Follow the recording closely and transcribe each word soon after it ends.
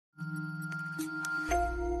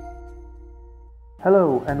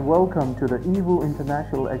Hello and welcome to the Yiwu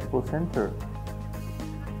International Expo Center.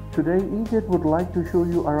 Today EJET would like to show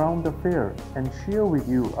you around the fair and share with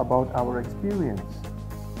you about our experience.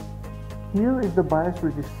 Here is the buyer's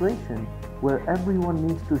registration where everyone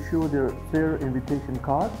needs to show their fair invitation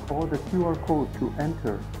card or the QR code to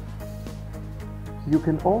enter. You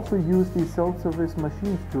can also use these self-service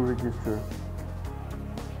machines to register.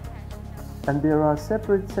 And there are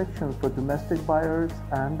separate sections for domestic buyers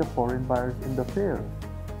and the foreign buyers in the fair.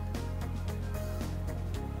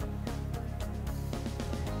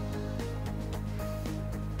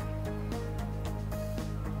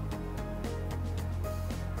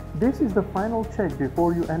 This is the final check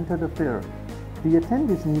before you enter the fair. The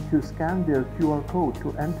attendees need to scan their QR code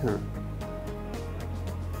to enter.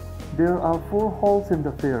 There are 4 halls in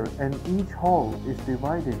the fair and each hall is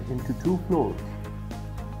divided into 2 floors.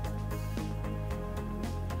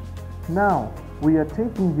 Now, we are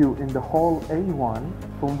taking you in the hall A1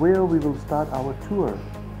 from where we will start our tour.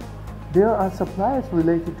 There are suppliers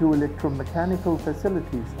related to electromechanical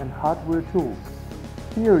facilities and hardware tools.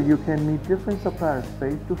 Here you can meet different suppliers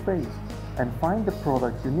face to face and find the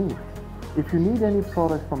products you need. If you need any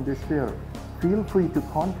products from this fair, feel free to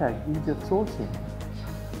contact EJET Sourcing.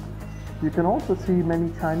 You can also see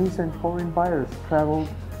many Chinese and foreign buyers traveled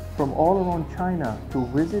from all around China to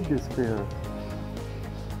visit this fair.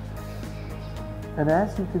 And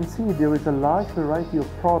as you can see, there is a large variety of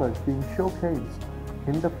products being showcased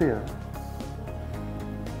in the fair.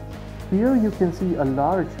 Here you can see a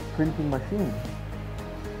large printing machine.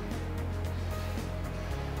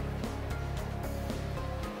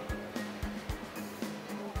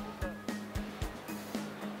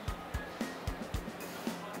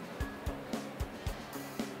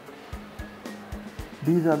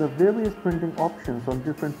 These are the various printing options on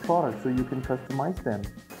different products so you can customize them.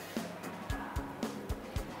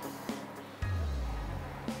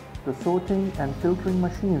 The sorting and filtering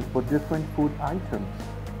machines for different food items.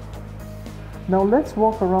 Now let's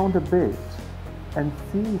walk around a bit and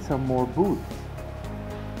see some more booths.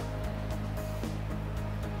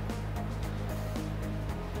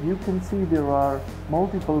 You can see there are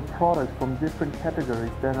multiple products from different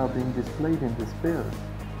categories that are being displayed in this fair.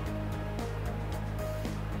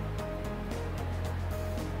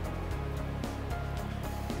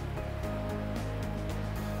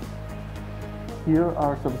 Here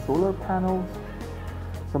are some solar panels,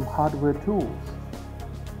 some hardware tools.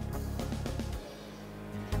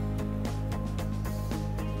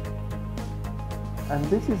 And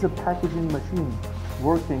this is a packaging machine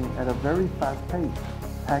working at a very fast pace,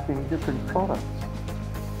 packing different products.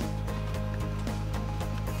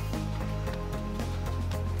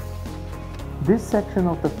 This section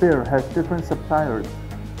of the fair has different suppliers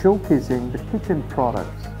showcasing the kitchen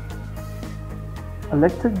products.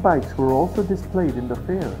 Electric bikes were also displayed in the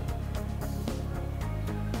fair.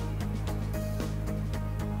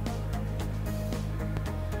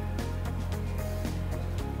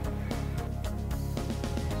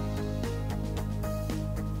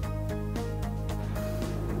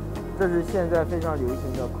 This is 现在非常流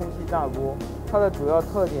行的空气炸锅，它的主要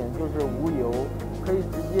特点就是无油，可以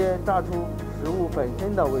直接炸出食物本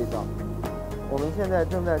身的味道。我们现在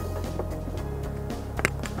正在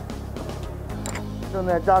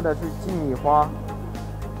炸的是鸡米花，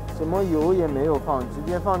什么油也没有放，直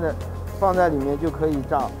接放在里面就可以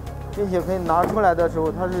炸，并且可以拿出来的时候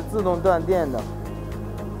它是自动断电的，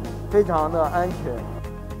非常的安全。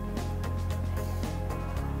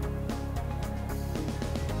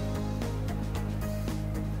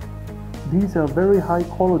These are very high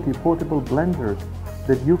quality portable blenders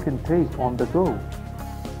that you can take on the go.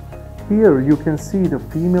 Here you can see the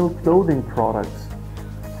female clothing products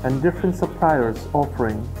and different suppliers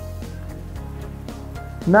offering.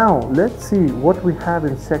 Now let's see what we have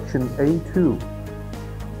in section A2.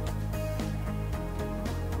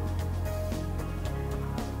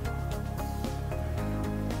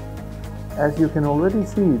 As you can already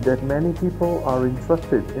see that many people are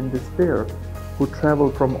interested in this fair who travel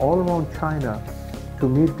from all around China to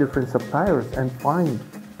meet different suppliers and find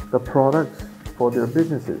the products for their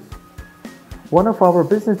businesses. One of our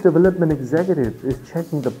business development executives is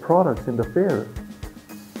checking the products in the fair.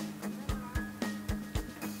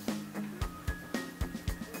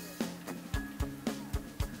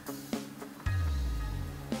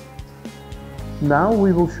 Now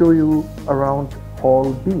we will show you around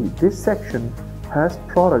Hall B. This section has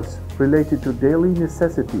products related to daily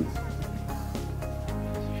necessities.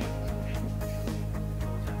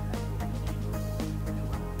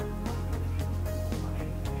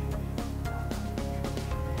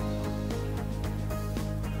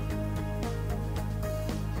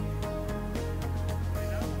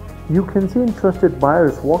 you can see interested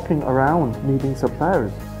buyers walking around meeting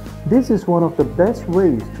suppliers. This is one of the best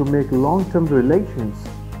ways to make long-term relations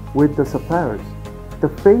with the suppliers. The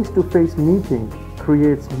face-to-face meeting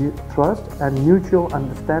creates trust and mutual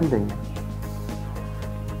understanding.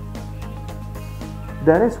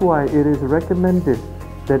 That is why it is recommended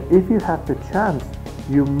that if you have the chance,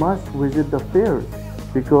 you must visit the fairs,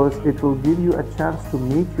 because it will give you a chance to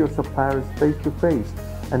meet your suppliers face-to-face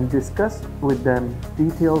and discuss with them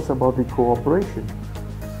details about the cooperation.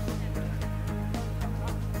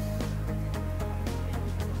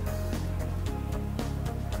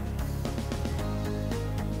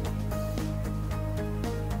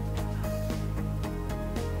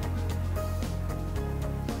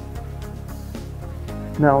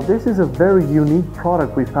 Now this is a very unique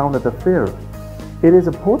product we found at the fair. It is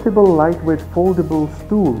a portable, lightweight, foldable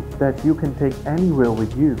stool that you can take anywhere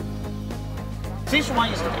with you. This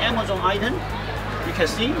one is the Amazon item. You can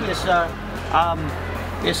see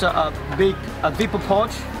it's a big zipper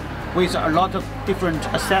pouch with a lot of different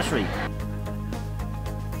accessories.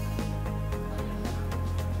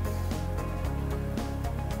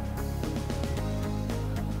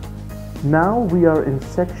 Now we are in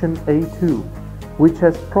section A2, which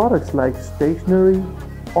has products like stationery,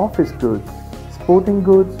 office goods, sporting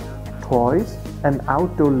goods, toys, and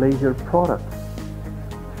outdoor leisure products.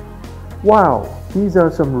 Wow, these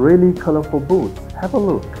are some really colorful booths. Have a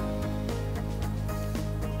look.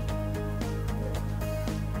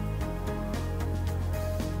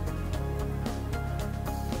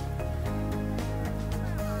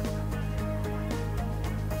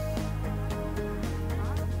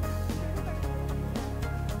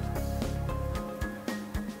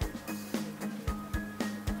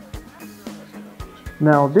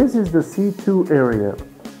 Now this is the C2 area,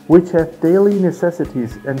 which has daily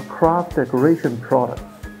necessities and craft decoration products.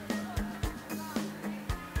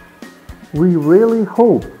 We really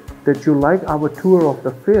hope that you like our tour of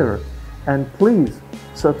the fair, and please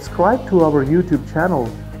subscribe to our YouTube channel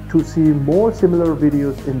to see more similar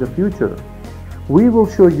videos in the future. We will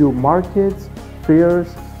show you markets, fairs,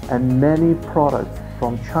 and many products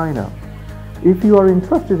from China. If you are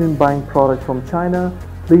interested in buying products from China,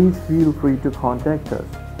 please feel free to contact us.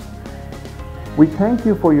 We thank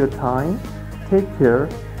you for your time. Take care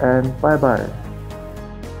and bye-bye.